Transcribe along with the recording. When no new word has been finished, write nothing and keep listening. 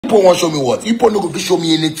people want to show me what? People no go show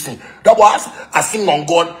me anything. That was I sing on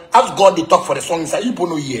God. Ask God they talk for the song inside. People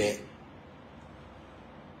no hear.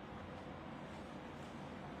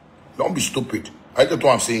 Don't be stupid. I get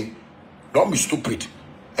what I'm saying. Don't be stupid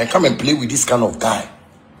and come and play with this kind of guy.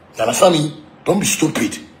 You understand me? Don't be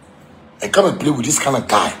stupid and come and play with this kind of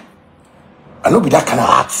guy. I don't be that kind of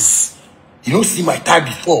artist. You don't see my type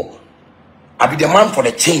before. I be the man for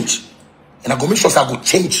the change. And I go make sure I go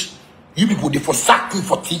change. You people, they for sack me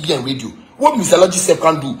for TV and radio. What Mr. Logic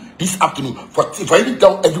can do this afternoon for even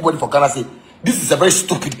tell everybody for Ghana say, this is a very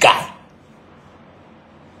stupid guy.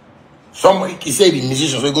 Somebody he say the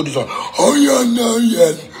musicians will go to some. Oh yeah, no,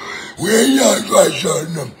 yeah. Where you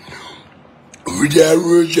going? With the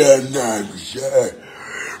Russian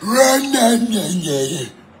run.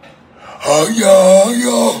 Oh yeah.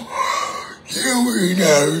 Here we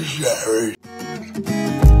know, sorry.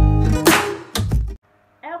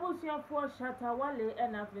 For Shatta Wale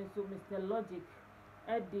and I've so Mr. Logic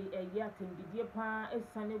at the yacht in the dear pa is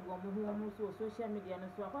Sunny woman who almost social media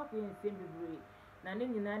and so happy and same degree. Nanny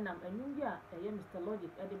Nanam and Nuya, a Mr.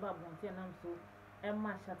 Logic at the Bab Montanam so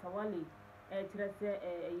Emma Shatta Wale, a Tressa a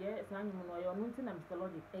year, Simon or your Muntin and Mr.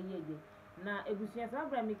 Logic a year. Now, a Busias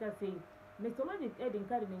Abramika say, Mr. Logic Edding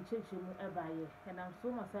Cardin in church a buyer, and I'm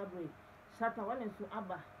so much sabre. Shatta Wale and so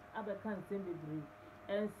Abba can't same degree.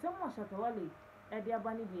 And someone Shatta Wale. Eddie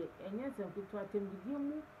Abani, and yes, and to attend the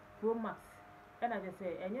game Pro Max. And I just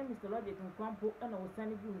say, and yes, Mr. Logic and Campo, and I was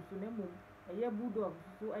sending you to Nemo, a year bulldog,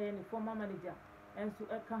 so I am a former manager, and so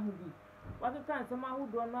I can't be. What the time someone who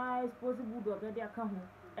don't know, suppose bulldog at their account,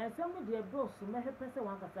 and some of their bros who may have pressed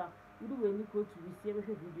one cassa, you do any coach to receive a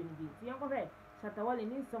video in the young of it. Shatta Wale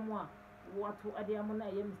needs someone what to add the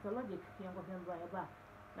Amona, Mr. Logic, young of him by a bar.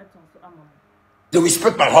 That's also Amon. They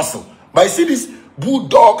respect my hustle. But I see this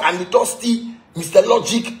bulldog and the dusty. Mr.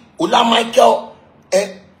 Logic, Ola Michael,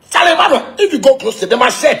 Charlie, if you go close to them, I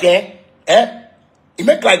said, it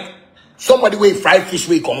make like somebody way fried fish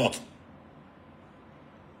way come out.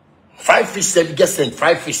 Fried fish said get sent,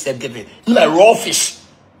 fried fish said get it. You like raw fish.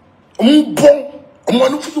 Everybody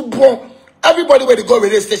where they go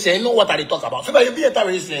radio station, you know what are they talk about. So that you be at a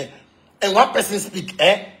radio station and one person speak,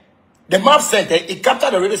 the map center, it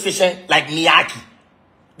captured the radio station like Miyaki.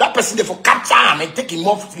 That person they for capture him and take him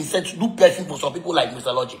off instead to do person for some people like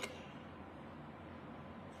Mr. Logic.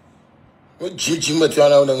 Can't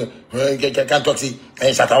talk to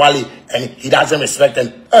Shatta Wale and he doesn't respect them.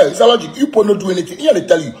 Hey, Mr. Logic, you don't do anything. Here they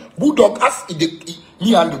tell you, bulldog ask me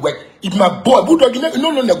and the work. If my boy, bulldog, you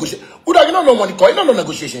no negotiation. Bulldog, you no money call, you no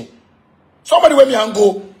negotiation. Somebody when me and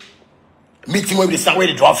go meeting with the sun where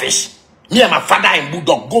they draw fish. Me and my father and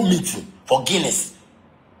bulldog go meeting for Guinness.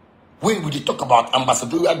 When we talk about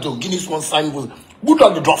ambassador, Guinness one sign was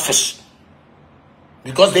bulldog the drop fish.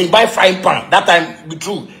 Because they buy frying pan. That time be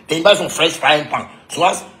true. They buy some fresh frying pan. So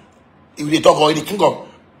as if they talk about the think of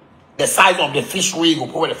the size of the fish where you go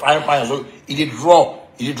put the frying pan, so it did draw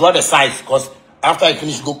the size because after I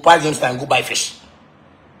finish go buy them and go buy fish.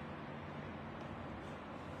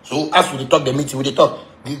 So as we talk the meeting, we talk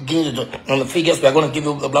on the figures we are going to give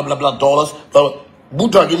you blah blah blah dollars. So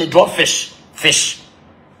bulldog in the drop fish.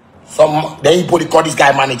 Some then you call this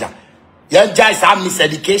guy manager. Young guys have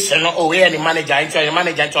miseducation. Oh, where the manager? I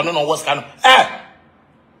don't know what's kind of.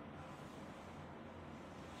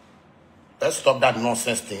 Let's stop that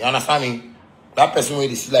nonsense thing. You understand me? That person where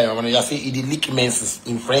they see like when you say it the leaky menses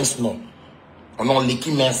in French, no. Or no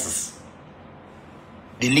leaky menses.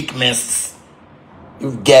 The leak menses.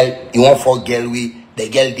 If girl, you want for girl we the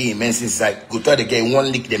girl the menses inside. Go tell the girl you want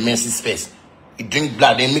lick the menses face. You drink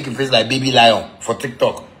blood, then make it face like baby lion for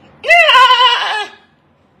TikTok.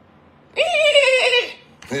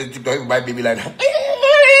 TikTok buy baby like that.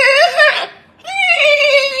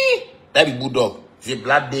 That be bulldog. Say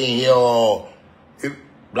blood day here.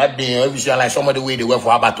 Blood day here. If you see like somebody way they work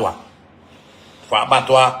for abattoir. For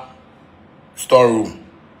abattoir storeroom.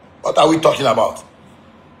 What are we talking about?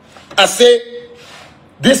 I say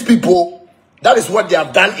these people, that is what they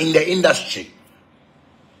have done in the industry.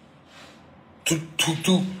 To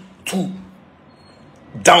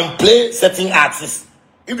downplay certain artists.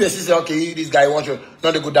 If they say, okay, this guy wants you,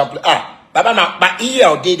 not a good downplay. But now, but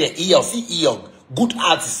EL, see EL, good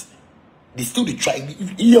artists, they still they try.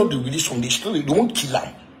 If EL they release from this, they won't kill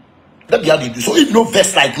them. That's how they do. So if you no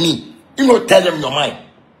verse like me, you know, tell them your mind.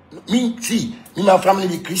 Me, my family,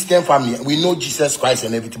 the Christian family, we know Jesus Christ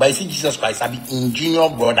and everything. But I see Jesus Christ, I be in junior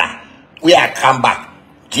brother. Where I come back,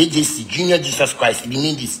 JJC, junior Jesus Christ. It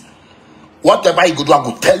mean this. Whatever you go do, I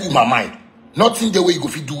go tell you my mind. Nothing the way you go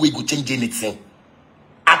fit do, way you go change anything.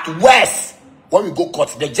 At worst, when we go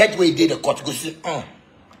court, the judge way did the court go say,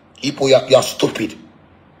 people, you are stupid.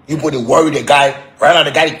 You put the worry the guy. Right now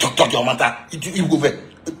the guy talk your matter. You go there.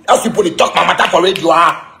 As people they talk my matter for radio.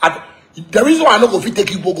 The reason why I don't go fit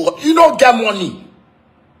take you go. You don't get money.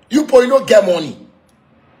 You don't get money.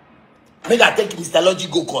 Make I take Mr.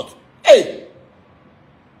 Logic go court. Hey.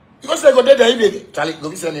 You say go there Charlie,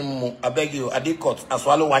 go send him more. I beg you. I did court. I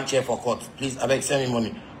swallow one chair for court. Please, I beg send me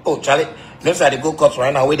money. Oh, Charlie, next time I go court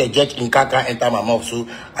right now where the judge in car can't enter my mouth. So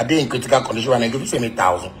I did in critical condition and I go send me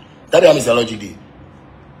 1,000. That be how Mr. Logic did.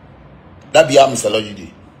 That be how Mr. Logic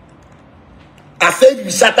did. I said if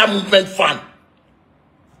you Shatta movement fan,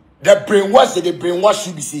 the brainwash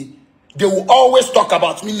you be see, they will always talk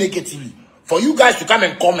about me negatively. For you guys to come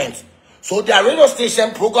and comment. So their radio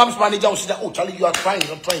station programs manager will say, oh Charlie, you are trying,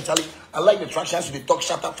 Charlie. I like the tractions, they talk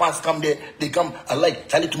Shatta fans come there, they come, I like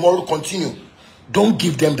Charlie, tomorrow continue. Don't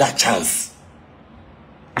give them that chance.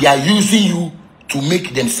 They are using you to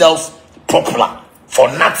make themselves popular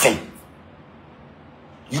for nothing.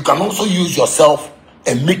 You can also use yourself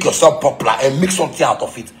and make yourself popular and make something out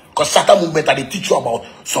of it. Because Shatta movement, they teach you about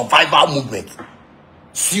survival movement.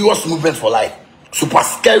 Serious movement for life. Super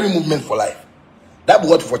scary movement for life. That's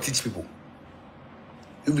what for teach people.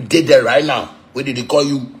 You be dead there right now. Where did they call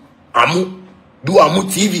you? Amu. Do Amu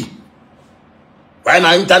TV. Right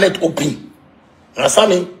now, internet open. You understand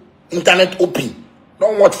me? Internet open.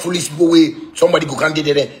 Don't want foolish people way somebody who can't get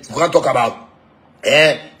there. You can't talk about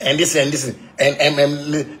and this and this and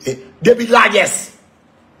they be liars.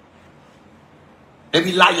 They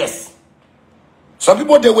be liars. Some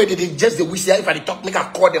people they way they just they wish if I talk, make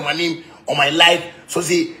I call them my name on my life. So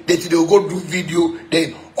say they will go do video.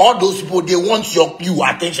 Then all those people they want your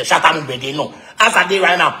attention. Shatta movement, they know. As I did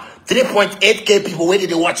right now, 3.8K people where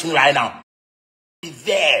they watch me right now.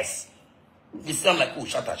 Yes. You sound like, oh,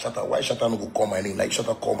 Shatta, why Shatta no go call my name? Like,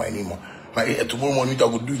 Shatta call my name. Like, tomorrow morning, I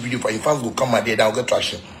will do video for you. Fans will come my day, I'll get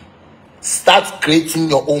traction. Start creating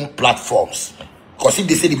your own platforms. Because if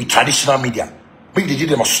they say they be traditional media, maybe they did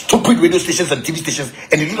them stupid radio stations and TV stations,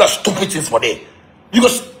 and they do that stupid things for them.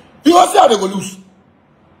 Because you don't see how they go lose.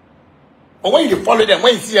 But when you follow them,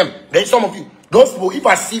 when you see them, then some of you, those people, if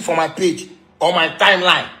I see from my page or my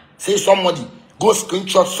timeline, say somebody, go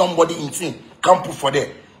screenshot somebody in thing, come put for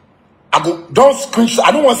them. I go, don't screenshot.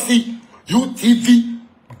 I don't want to see UTV,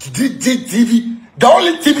 TV. The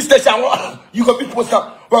only TV station you can be posted,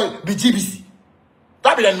 well, the GBC.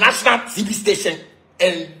 That be the national TV station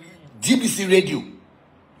and GBC radio.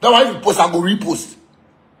 That one if you post, I go repost.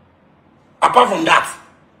 Apart from that,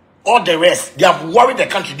 all the rest, they have worried the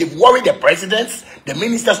country. They've worried the presidents, the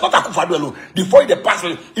ministers, not Akufo-Addo alone. Before the past,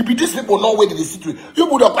 if these people know where they sit with, you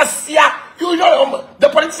would have passed here. You know, the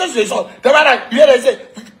politicians, they saw. The man, you hear they say,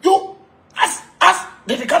 you. As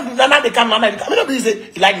they come to Nana, they come Nana. I mean, nobody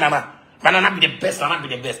say you like Nana. Nana be the best. Nana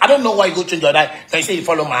be the best. I don't know why you go change your life. They say you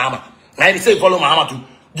follow Mahama. Now they say you follow Mahama too.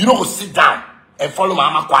 You don't go sit down and follow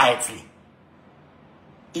Mahama quietly.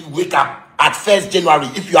 If you wake up at 1st January,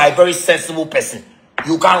 if you are a very sensible person,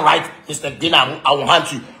 you can write, Mr. Dina, I will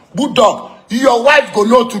hunt you. BullGod, your wife go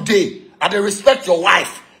know today. I dey respect your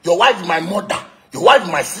wife. Your wife is my mother. Your wife is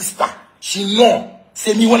my sister. She know.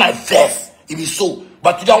 Say me when I vex. It is so.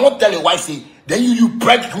 But you don't want to tell your wife, say, then you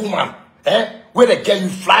pregnant woman, where the girl you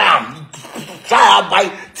fly am, fly out,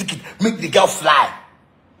 buy ticket, make the girl fly,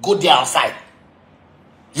 go there outside.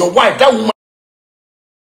 Your wife, that woman,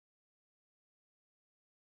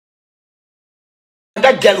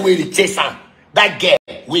 that girl where the chase am, that girl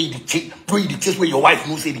where the chase, where your wife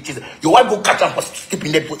knows say the chase, your wife go catch am for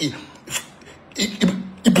sleeping there,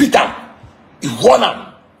 he beat am, he run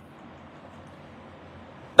am.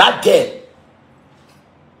 That girl.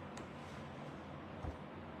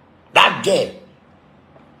 That girl.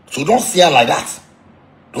 So don't see her like that.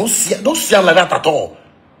 Don't see her like that at all.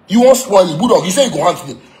 You won't spoil me. BullGod, you say you go hunt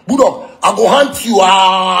me. BullGod, I go hunt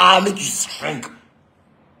you, make you shrink.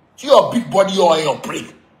 See your big body or your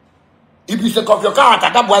prick. If you say of your character,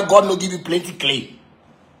 that boy God no give you plenty clay.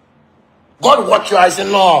 God watch you, I say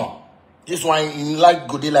no. This one in like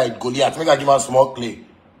Goliath. Make I give her small clay.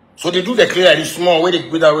 So they do the clay like this small, where they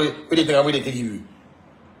take you.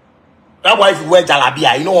 That's why if you wear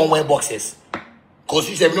jalabia, you don't want to wear boxes. Because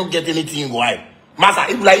you say you don't get anything in your eye. Master,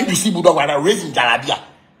 if you see BullGod when I raising jalabia,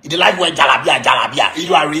 if they like wear jalabia, if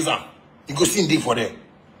you are raising, you go see him day for them.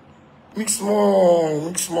 Mix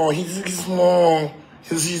small. He's small.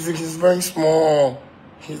 He's very small.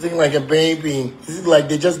 He's looking like a baby. He's like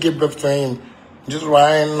they just gave birth to him. Just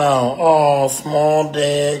right now. Oh, small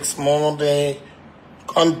dick.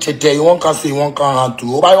 Can't tell you, one can say, one can't do.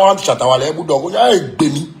 Oh, I want Shatta Wale, BullGod. Hey,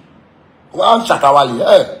 baby. Want Shatta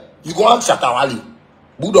Wale, you go want Shatta Wale.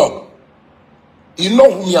 BullGod, you know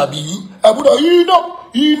who me I be. You, BullGod,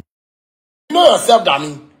 you know yourself,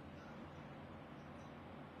 Danny.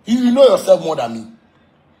 You know yourself more than me.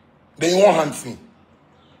 Then you won't hunt me.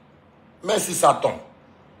 Mercy Saturn.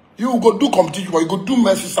 You go do competition, you go do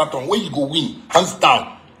Mercy Saturn, where you go win, hands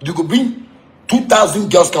down. You go bring 2,000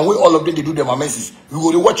 girls, can wait all of them, they do them menses. You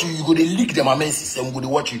go to watch you go to lick them menses, and we go to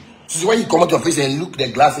watch you. So when you come out your face and look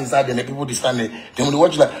the glass inside, and the people they stand there, they will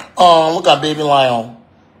watch you like, oh, look at baby lion.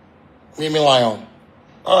 Baby lion.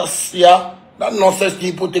 Yeah. That nonsense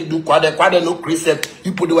people take do quad no Chris.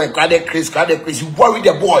 You put the way quad Chris. You worry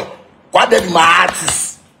the boy. Quad be my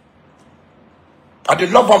artist. I dey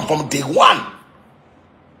love him from day one.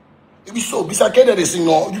 It be so. Besides, they sing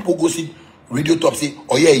no. You go see radio top say,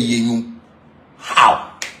 oh yeah, you.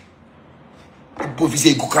 How? People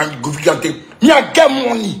say go can take. Me I get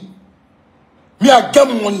money. Me I get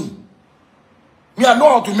money. Me I know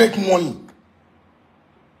how to make money.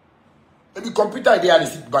 Maybe computer they are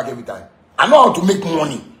sit back every time. I know how to make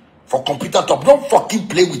money for computer top. Don't fucking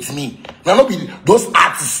play with me. Me I not be those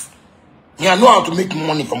artists. Me I know how to make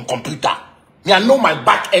money from computer. Me I know my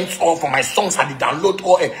back ends all for my songs. I download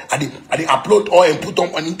all, I upload all and put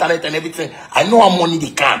on internet and everything. I know how money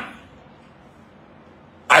they can.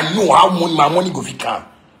 I know how money my money go fit can.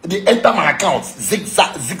 They enter my account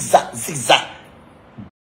zigzag.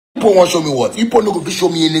 People won't show me what. People no go show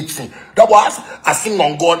me anything. That was I sing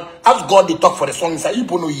on God. Ask God they talk for the song inside.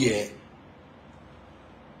 People no hear.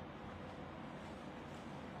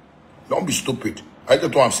 Don't be stupid. I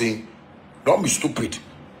get what I'm saying. Don't be stupid.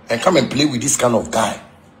 And come and play with this kind of guy.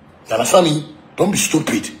 You understand me? Don't be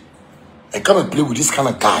stupid. And come and play with this kind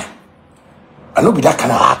of guy. I don't be that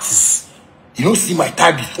kind of artist. You don't see my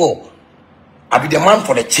type before. I be the man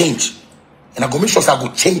for the change. And I go make sure I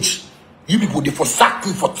go change. You people, they for sack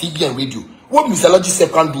me for TV and radio. What Mr. Logis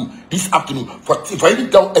can do this afternoon, for even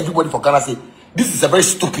tell everybody for Ghana, say, this is a very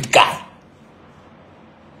stupid guy.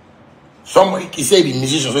 Somebody, he said the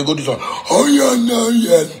musicians, so he go to some, oh yeah, no,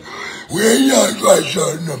 yes. Where you are,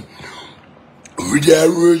 with the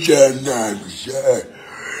Russian knives,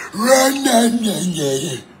 run and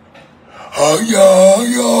oh yeah,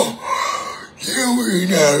 you know,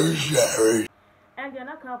 sorry. And you're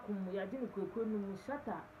not come, we are doing a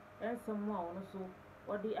Shatta and some more also,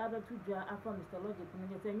 or the other two jar after Mr. Logic. And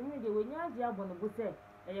you mean when you are job on the busse,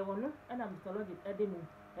 and you want and I'm Mr. Logic at the moon.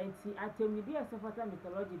 And see, I tell me, dear, so far,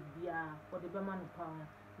 Mr. Logic, dear, for the Berman power.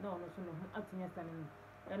 No, no, acting as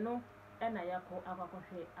and no, and I call our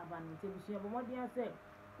country abandoned. She have more dear said,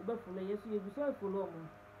 Ubefula, yes, you be sorry for long.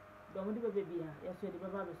 Don't do baby, yes, you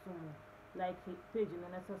have a sumo. Like page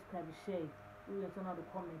and subscribe, share. We will turn out the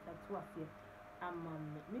comment at twice here.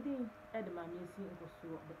 Meeting Edma Missy,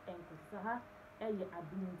 the ankle, Saha, a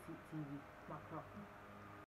ability TV, Macron.